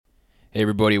Hey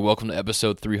everybody, welcome to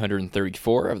episode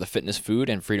 334 of the Fitness, Food,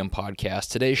 and Freedom Podcast.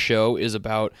 Today's show is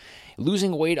about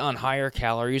losing weight on higher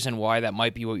calories and why that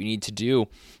might be what you need to do.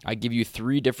 I give you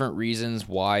 3 different reasons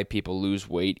why people lose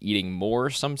weight eating more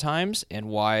sometimes and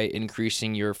why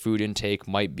increasing your food intake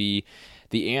might be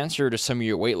the answer to some of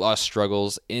your weight loss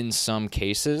struggles in some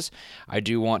cases. I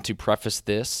do want to preface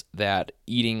this that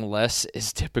eating less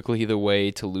is typically the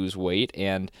way to lose weight,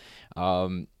 and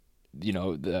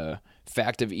the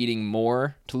fact of eating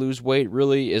more to lose weight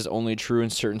really is only true in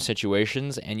certain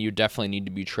situations, and you definitely need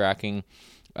to be keeping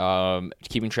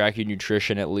track of your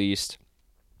nutrition at least,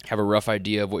 have a rough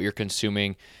idea of what you're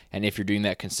consuming, and if you're doing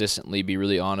that consistently, be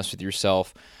really honest with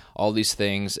yourself. All these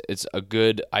things, it's a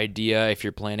good idea if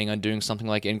you're planning on doing something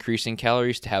like increasing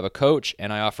calories to have a coach,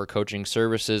 and I offer coaching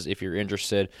services. If you're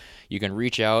interested, you can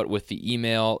reach out with the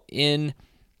email in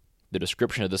the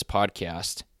description of this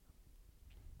podcast.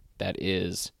 That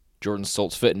is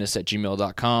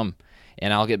jordanstoltzfitness@gmail.com.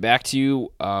 And I'll get back to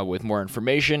you with more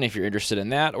information if you're interested in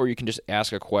that, or you can just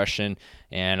ask a question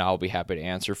and I'll be happy to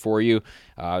answer for you.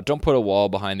 Don't put a wall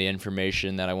behind the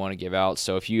information that I want to give out.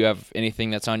 So if you have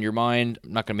anything that's on your mind,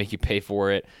 I'm not going to make you pay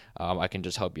for it. I can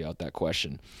just help you out that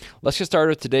question. Let's get started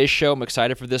with today's show. I'm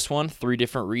excited for this one. 3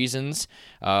 different reasons,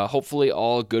 hopefully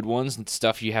all good ones and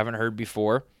stuff you haven't heard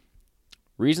before.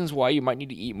 Reasons why you might need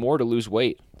to eat more to lose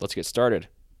weight. Let's get started.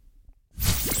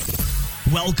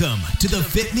 Welcome to the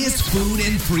Fitness, Food,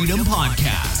 and Freedom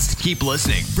Podcast. Keep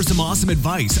listening for some awesome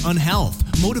advice on health,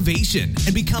 motivation,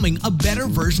 and becoming a better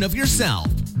version of yourself.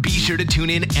 Be sure to tune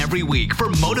in every week for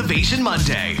Motivation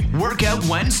Monday, Workout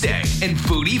Wednesday, and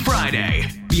Foodie Friday.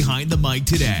 Behind the mic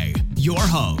today, your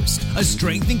host, a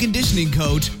strength and conditioning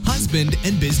coach, husband,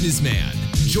 and businessman,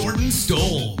 Jordan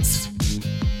Stoltz.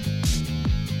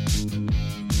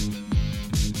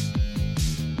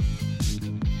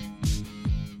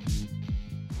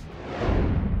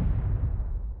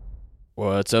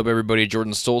 What's up, everybody?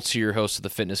 Jordan Stoltz here, host of the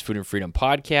Fitness, Food, and Freedom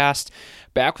Podcast.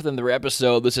 Back with another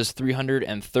episode. This is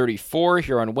 334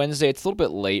 here on Wednesday. It's a little bit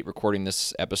late recording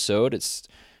this episode. It's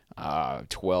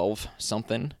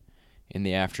 12-something in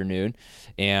the afternoon,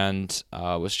 and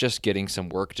was just getting some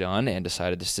work done and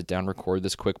decided to sit down and record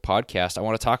this quick podcast. I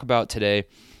want to talk about today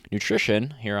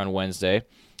nutrition here on Wednesday,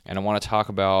 and I want to talk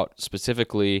about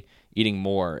specifically eating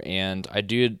more. And I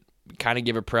did kind of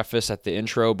give a preface at the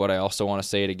intro, but I also want to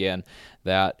say it again,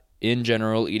 that in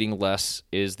general, eating less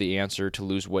is the answer to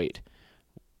lose weight.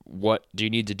 What do you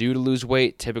need to do to lose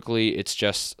weight? Typically, it's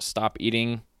just stop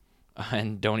eating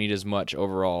and don't eat as much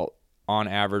overall on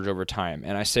average over time.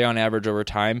 And I say on average over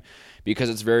time because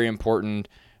it's very important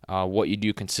what you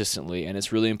do consistently, and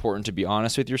it's really important to be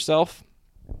honest with yourself.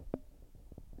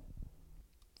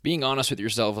 Being honest with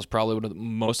yourself is probably one of the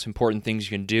most important things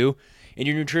you can do in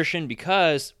your nutrition,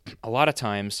 because a lot of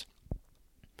times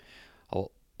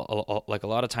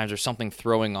there's something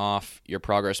throwing off your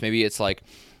progress. Maybe it's like,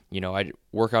 I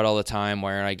work out all the time.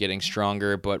 Why aren't I getting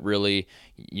stronger? But really,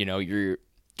 you're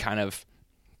kind of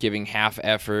giving half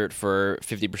effort for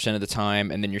 50% of the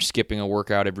time, and then you're skipping a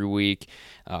workout every week.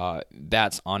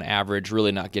 That's on average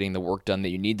really not getting the work done that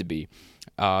you need to be.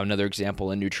 Another example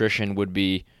in nutrition would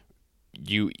be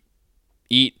you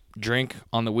drink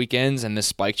on the weekends, and this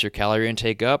spikes your calorie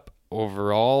intake up.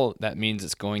 Overall, that means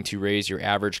it's going to raise your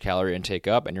average calorie intake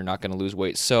up, and you're not going to lose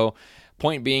weight. So,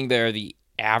 point being there, the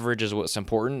average is what's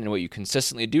important, and what you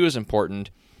consistently do is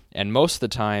important. And most of the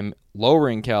time,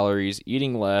 lowering calories,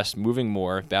 eating less, moving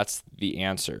more, that's the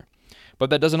answer. But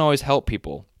that doesn't always help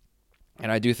people.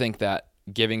 And I do think that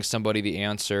giving somebody the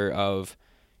answer of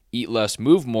eat less,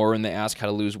 move more, when they ask how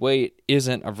to lose weight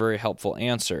isn't a very helpful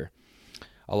answer.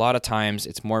 A lot of times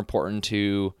it's more important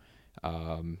to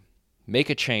make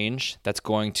a change that's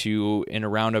going to, in a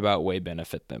roundabout way,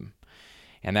 benefit them.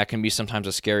 And that can be sometimes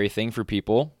a scary thing for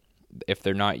people if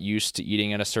they're not used to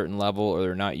eating at a certain level, or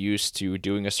they're not used to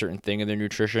doing a certain thing in their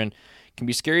nutrition. It can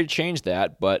be scary to change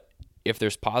that, but if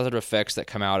there's positive effects that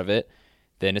come out of it,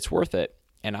 then it's worth it.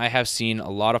 And I have seen a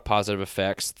lot of positive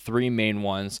effects, 3 main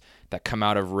ones that come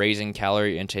out of raising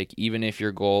calorie intake, even if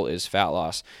your goal is fat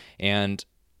loss. And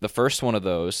the first one of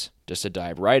those, just to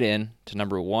dive right in to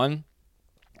number 1,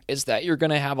 is that you're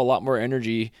going to have a lot more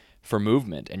energy for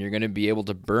movement, and you're going to be able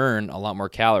to burn a lot more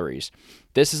calories.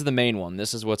 This is the main one.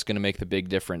 This is what's going to make the big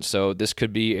difference. So this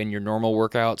could be in your normal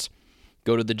workouts.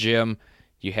 Go to the gym.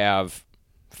 You have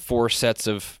 4 sets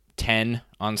of 10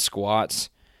 on squats,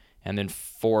 and then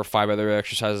 4 or 5 other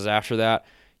exercises after that.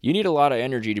 You need a lot of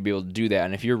energy to be able to do that.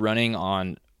 And if you're running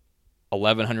on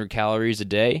 1,100 calories a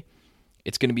day,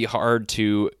 it's going to be hard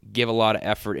to give a lot of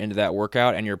effort into that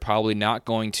workout, and you're probably not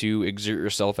going to exert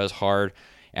yourself as hard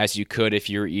as you could if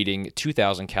you're eating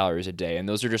 2,000 calories a day. And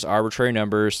those are just arbitrary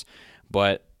numbers,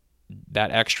 but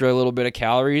that extra little bit of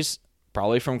calories,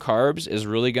 probably from carbs, is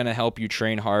really going to help you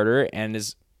train harder and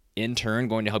is in turn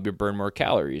going to help you burn more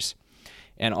calories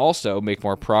and also make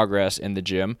more progress in the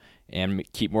gym and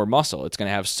keep more muscle. It's going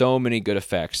to have so many good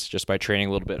effects just by training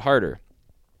a little bit harder.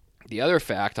 The other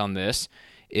fact on this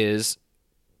is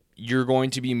you're going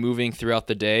to be moving throughout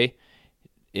the day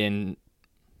in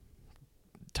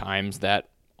times that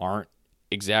aren't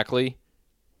exactly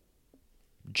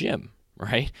gym,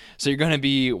 right? So you're going to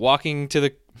be walking to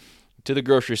the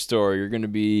grocery store, you're going to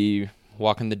be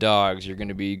walking the dogs, you're going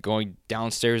to be going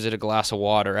downstairs at a glass of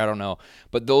water, I don't know.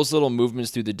 But those little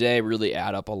movements through the day really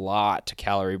add up a lot to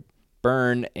calorie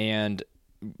burn and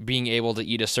being able to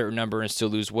eat a certain number and still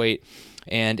lose weight.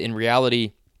 And in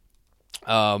reality,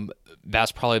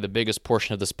 that's probably the biggest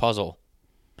portion of this puzzle.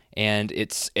 And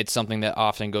it's something that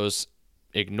often goes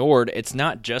ignored. It's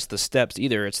not just the steps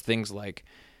either. It's things like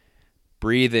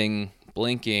breathing,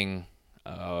 blinking,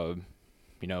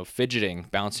 fidgeting,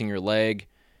 bouncing your leg,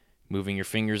 moving your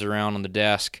fingers around on the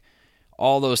desk.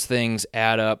 All those things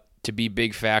add up to be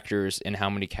big factors in how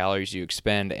many calories you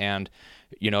expend. And,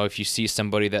 if you see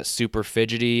somebody that's super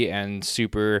fidgety and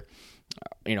super,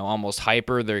 almost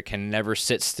hyper, they can never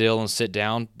sit still and sit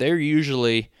down, they're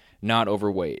usually not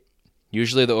overweight.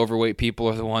 Usually the overweight people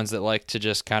are the ones that like to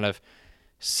just kind of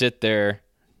sit there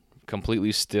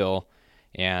completely still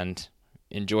and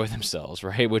enjoy themselves,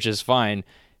 right? Which is fine.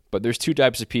 But there's two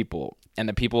types of people. And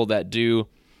the people that do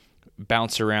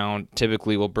bounce around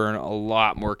typically will burn a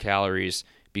lot more calories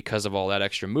because of all that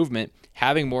extra movement.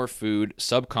 Having more food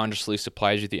subconsciously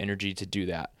supplies you the energy to do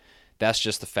that. That's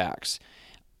just the facts.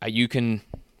 You can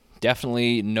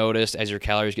definitely notice as your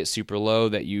calories get super low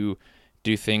that you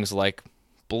do things like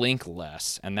blink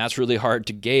less, and that's really hard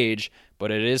to gauge,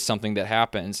 but it is something that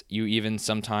happens. You even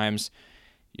sometimes,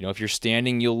 if you're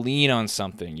standing, you'll lean on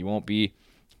something. You won't be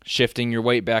shifting your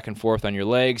weight back and forth on your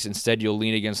legs. Instead, you'll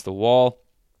lean against the wall.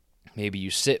 Maybe you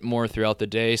sit more throughout the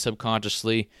day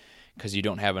subconsciously because you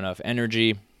don't have enough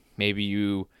energy. Maybe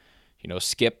you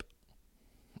skip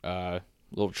a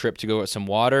little trip to go get some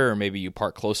water, or maybe you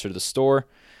park closer to the store.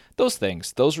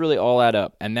 Those really all add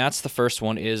up. And that's the first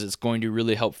one, is it's going to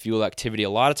really help fuel activity. A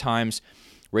lot of times,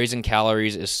 raising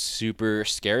calories is super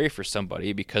scary for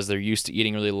somebody because they're used to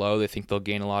eating really low. They think they'll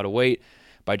gain a lot of weight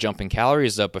by jumping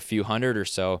calories up a few hundred or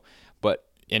so. But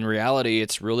in reality,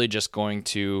 it's really just going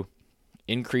to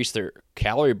increase their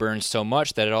calorie burn so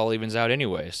much that it all evens out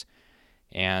anyways.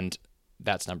 And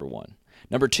that's number one.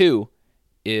 Number two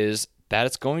is that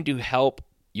it's going to help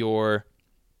your,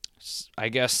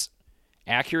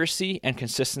 accuracy and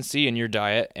consistency in your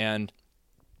diet. And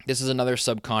this is another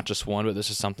subconscious one, but this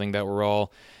is something that we're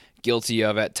all guilty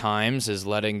of at times, is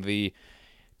letting the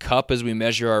cup as we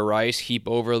measure our rice heap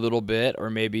over a little bit, or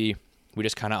maybe we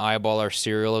just kind of eyeball our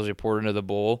cereal as we pour it into the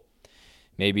bowl.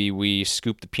 Maybe we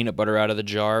scoop the peanut butter out of the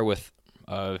jar with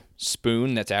a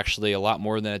spoon that's actually a lot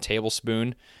more than a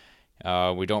tablespoon.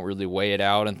 We don't really weigh it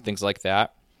out and things like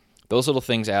that. Those little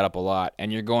things add up a lot,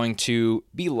 and you're going to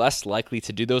be less likely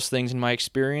to do those things in my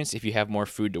experience if you have more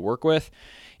food to work with.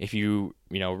 If you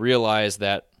realize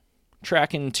that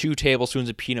tracking 2 tablespoons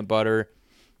of peanut butter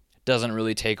doesn't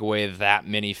really take away that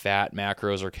many fat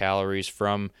macros or calories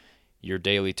from your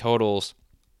daily totals,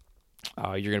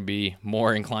 you're going to be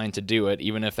more inclined to do it,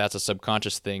 even if that's a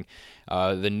subconscious thing.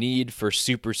 The need for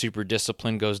super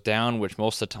discipline goes down, which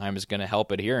most of the time is going to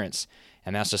help adherence,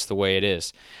 and that's just the way it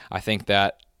is. I think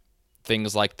that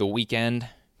things like the weekend,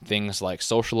 things like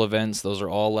social events, those are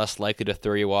all less likely to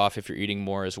throw you off if you're eating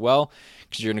more as well,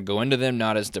 because you're going to go into them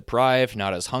not as deprived,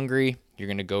 not as hungry. You're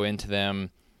going to go into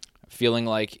them feeling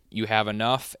like you have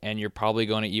enough, and you're probably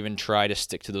going to even try to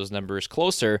stick to those numbers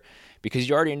closer because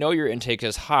you already know your intake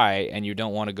is high and you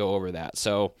don't want to go over that.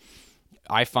 So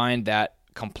I find that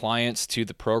compliance to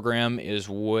the program is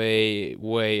way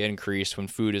increased when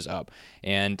food is up.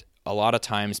 And a lot of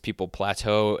times people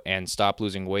plateau and stop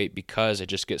losing weight because it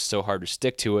just gets so hard to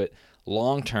stick to it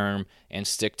long term and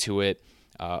stick to it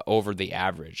over the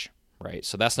average, right?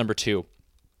 So that's number 2.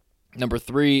 Number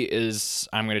 3 is,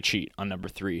 I'm going to cheat on number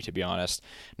 3, to be honest.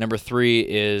 Number 3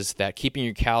 is that keeping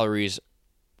your calories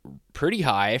pretty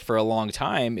high for a long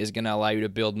time is going to allow you to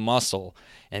build muscle.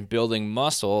 And building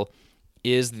muscle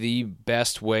is the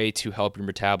best way to help your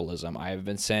metabolism. I have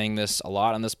been saying this a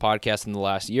lot on this podcast in the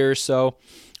last year or so.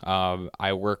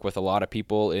 I work with a lot of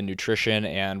people in nutrition,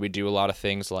 and we do a lot of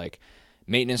things like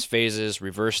maintenance phases,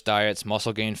 reverse diets,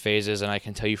 muscle gain phases, and I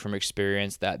can tell you from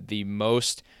experience that the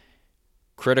most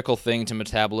critical thing to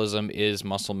metabolism is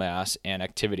muscle mass and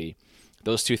activity.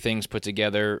 Those two things put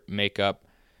together make up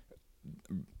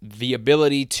the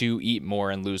ability to eat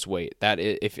more and lose weight. That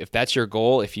if that's your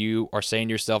goal, if you are saying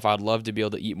to yourself, I'd love to be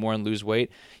able to eat more and lose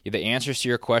weight, the answers to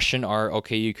your question are,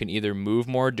 okay, you can either move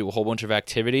more, do a whole bunch of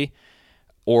activity,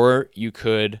 or you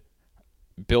could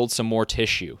build some more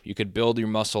tissue. You could build your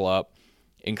muscle up,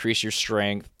 increase your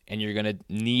strength, and you're going to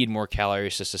need more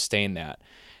calories to sustain that.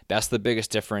 That's the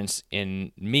biggest difference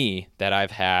in me that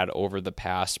I've had over the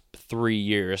past 3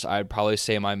 years. I'd probably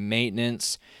say my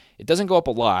maintenance, it doesn't go up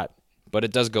a lot, but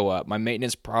it does go up. My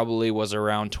maintenance probably was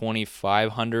around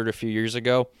 2,500 a few years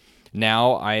ago.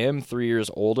 Now I am 3 years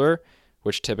older,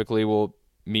 which typically will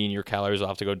mean your calories will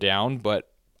have to go down, but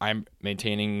I'm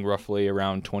maintaining roughly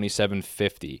around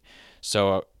 2,750.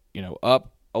 So,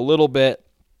 up a little bit,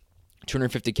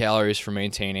 250 calories for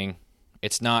maintaining.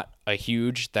 It's not a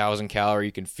huge 1,000 calorie,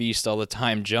 you can feast all the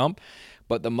time jump,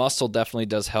 but the muscle definitely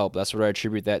does help. That's what I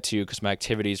attribute that to, because my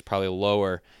activity is probably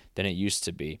lower than it used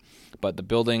to be. But the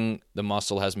building the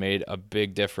muscle has made a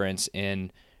big difference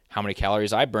in how many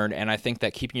calories I burn, and I think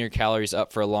that keeping your calories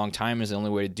up for a long time is the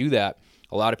only way to do that.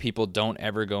 A lot of people don't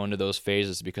ever go into those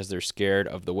phases because they're scared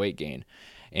of the weight gain.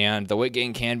 And the weight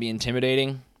gain can be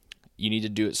intimidating. You need to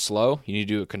do it slow. You need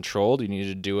to do it controlled. You need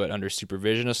to do it under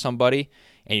supervision of somebody,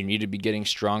 and you need to be getting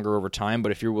stronger over time.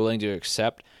 But if you're willing to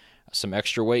accept some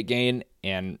extra weight gain,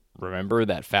 and remember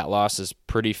that fat loss is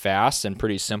pretty fast and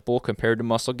pretty simple compared to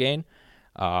muscle gain,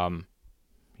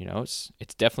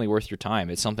 it's definitely worth your time.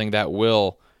 It's something that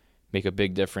will make a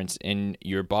big difference in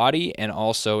your body and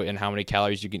also in how many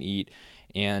calories you can eat.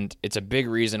 And it's a big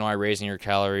reason why raising your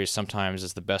calories sometimes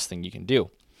is the best thing you can do.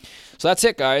 So that's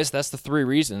it, guys. That's the 3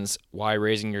 reasons why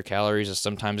raising your calories is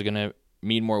sometimes going to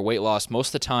mean more weight loss. Most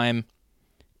of the time,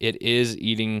 it is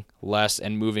eating less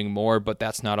and moving more, but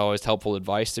that's not always helpful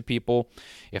advice to people.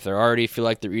 If they already feel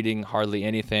like they're eating hardly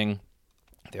anything,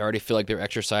 they already feel like they're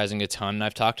exercising a ton. And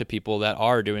I've talked to people that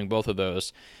are doing both of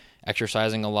those,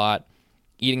 exercising a lot,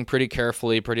 eating pretty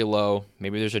carefully, pretty low.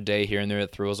 Maybe there's a day here and there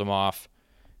that throws them off.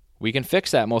 We can fix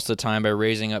that most of the time by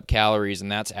raising up calories,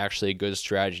 and that's actually a good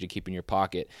strategy to keep in your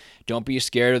pocket. Don't be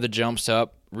scared of the jumps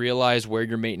up. Realize where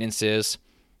your maintenance is.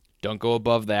 Don't go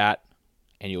above that,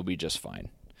 and you'll be just fine.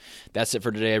 That's it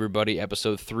for today, everybody.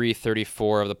 Episode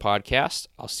 334 of the podcast.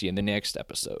 I'll see you in the next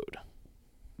episode.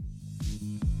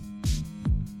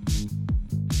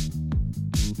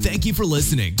 Thank you for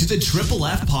listening to the Triple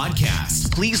F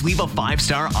Podcast. Please leave a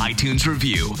 5-star iTunes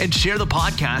review and share the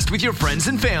podcast with your friends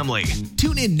and family.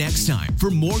 Tune in next time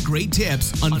for more great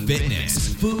tips on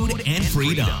fitness, food, and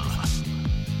freedom.